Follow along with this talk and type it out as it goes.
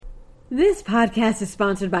This podcast is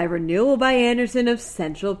sponsored by Renewal by Andersen of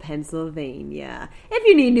Central Pennsylvania. If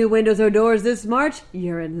you need new windows or doors this March,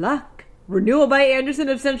 you're in luck. Renewal by Andersen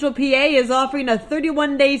of Central PA is offering a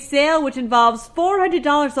 31-day sale which involves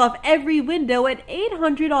 $400 off every window and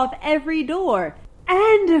 $800 off every door.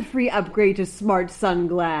 And a free upgrade to Smart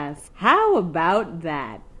Sunglass. How about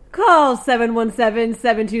that? Call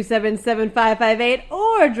 717-727-7558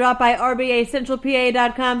 or drop by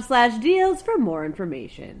rbacentralpa.com/deals for more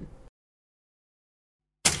information.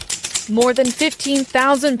 More than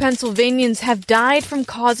 15,000 Pennsylvanians have died from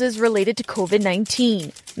causes related to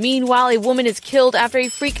COVID-19. Meanwhile, a woman is killed after a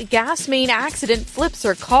freak gas main accident flips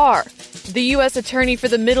her car. The U.S. Attorney for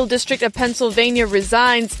the Middle District of Pennsylvania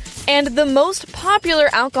resigns, and the most popular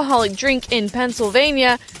alcoholic drink in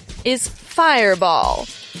Pennsylvania is Fireball.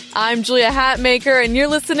 I'm Julia Hatmaker, and you're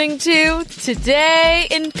listening to Today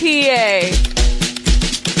in PA.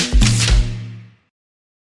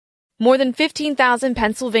 More than 15,000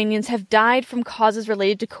 Pennsylvanians have died from causes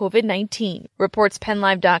related to COVID-19, reports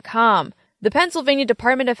PennLive.com. The Pennsylvania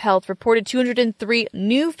Department of Health reported 203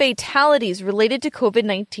 new fatalities related to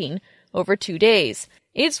COVID-19 over 2 days.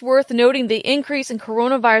 It's worth noting the increase in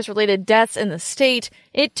coronavirus-related deaths in the state.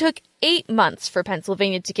 It took 8 months for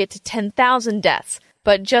Pennsylvania to get to 10,000 deaths,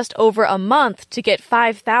 but just over a month to get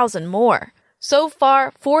 5,000 more. So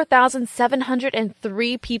far,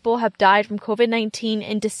 4,703 people have died from COVID-19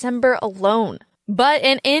 in December alone. But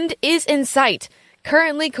an end is in sight.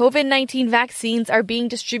 Currently, COVID-19 vaccines are being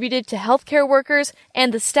distributed to healthcare workers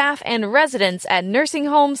and the staff and residents at nursing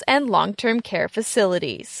homes and long-term care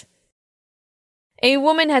facilities. A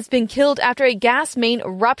woman has been killed after a gas main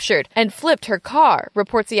ruptured and flipped her car,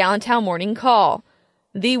 reports the Allentown Morning Call.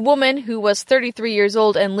 The woman, who was 33 years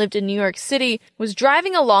old and lived in New York City, was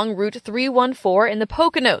driving along Route 314 in the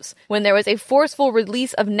Poconos when there was a forceful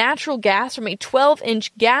release of natural gas from a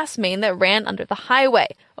 12-inch gas main that ran under the highway,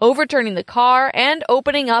 overturning the car and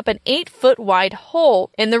opening up an 8-foot-wide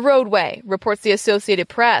hole in the roadway, reports the Associated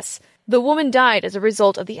Press. The woman died as a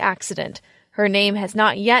result of the accident. Her name has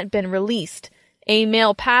not yet been released. A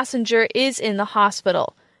male passenger is in the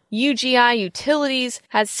hospital. UGI Utilities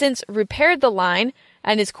has since repaired the line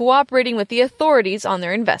and is cooperating with the authorities on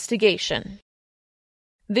their investigation.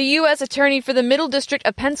 The U.S. Attorney for the Middle District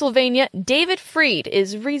of Pennsylvania, David Freed,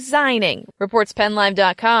 is resigning, reports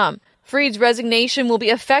PennLive.com. Freed's resignation will be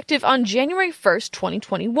effective on January 1st,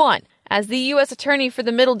 2021. As the U.S. Attorney for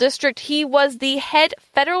the Middle District, he was the head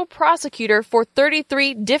federal prosecutor for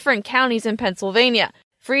 33 different counties in Pennsylvania.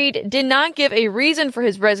 Freed did not give a reason for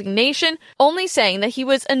his resignation, only saying that he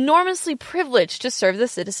was enormously privileged to serve the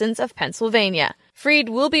citizens of Pennsylvania. Freed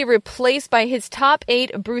will be replaced by his top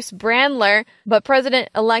aide, Bruce Brandler, but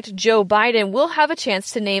President-elect Joe Biden will have a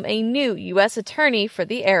chance to name a new U.S. attorney for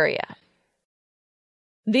the area.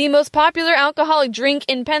 The most popular alcoholic drink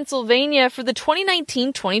in Pennsylvania for the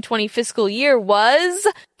 2019-2020 fiscal year was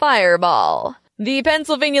Fireball. The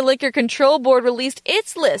Pennsylvania Liquor Control Board released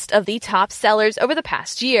its list of the top sellers over the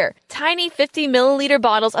past year. Tiny 50-milliliter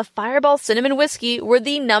bottles of Fireball Cinnamon Whiskey were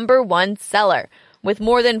the number one seller, with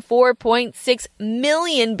more than 4.6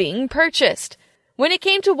 million being purchased. When it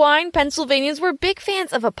came to wine, Pennsylvanians were big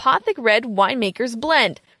fans of Apothic Red Winemaker's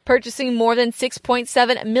Blend, purchasing more than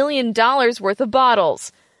 $6.7 million worth of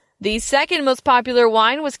bottles. The second most popular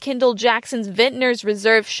wine was Kendall Jackson's Vintner's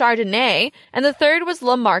Reserve Chardonnay, and the third was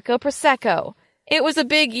La Marca Prosecco. It was a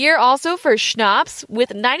big year also for schnapps,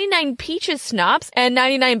 with 99 Peaches schnapps and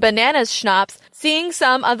 99 Bananas schnapps seeing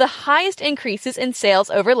some of the highest increases in sales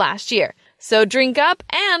over last year. So drink up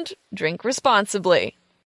and drink responsibly.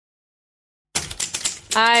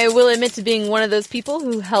 I will admit to being one of those people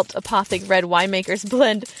who helped Apothic Red Winemaker's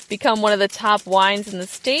Blend become one of the top wines in the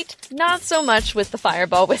state. Not so much with the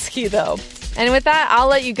Fireball whiskey, though. And with that, I'll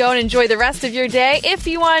let you go and enjoy the rest of your day. If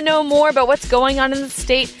you want to know more about what's going on in the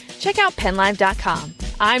state, check out PennLive.com.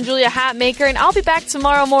 I'm Julia Hatmaker, and I'll be back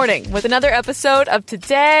tomorrow morning with another episode of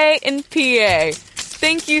Today in PA.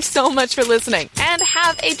 Thank you so much for listening, and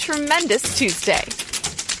have a tremendous Tuesday.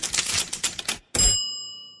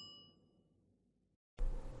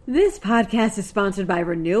 This podcast is sponsored by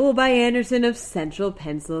Renewal by Andersen of Central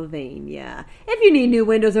Pennsylvania. If you need new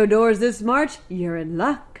windows or doors this March, you're in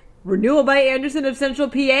luck. Renewal by Andersen of Central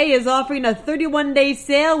PA is offering a 31-day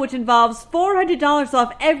sale which involves $400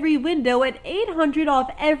 off every window and $800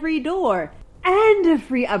 off every door. And a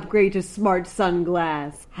free upgrade to Smart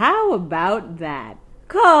Sunglass. How about that?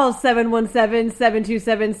 Call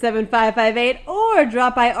 717-727-7558 or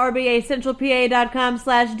drop by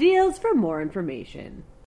rbacentralpa.com/deals for more information.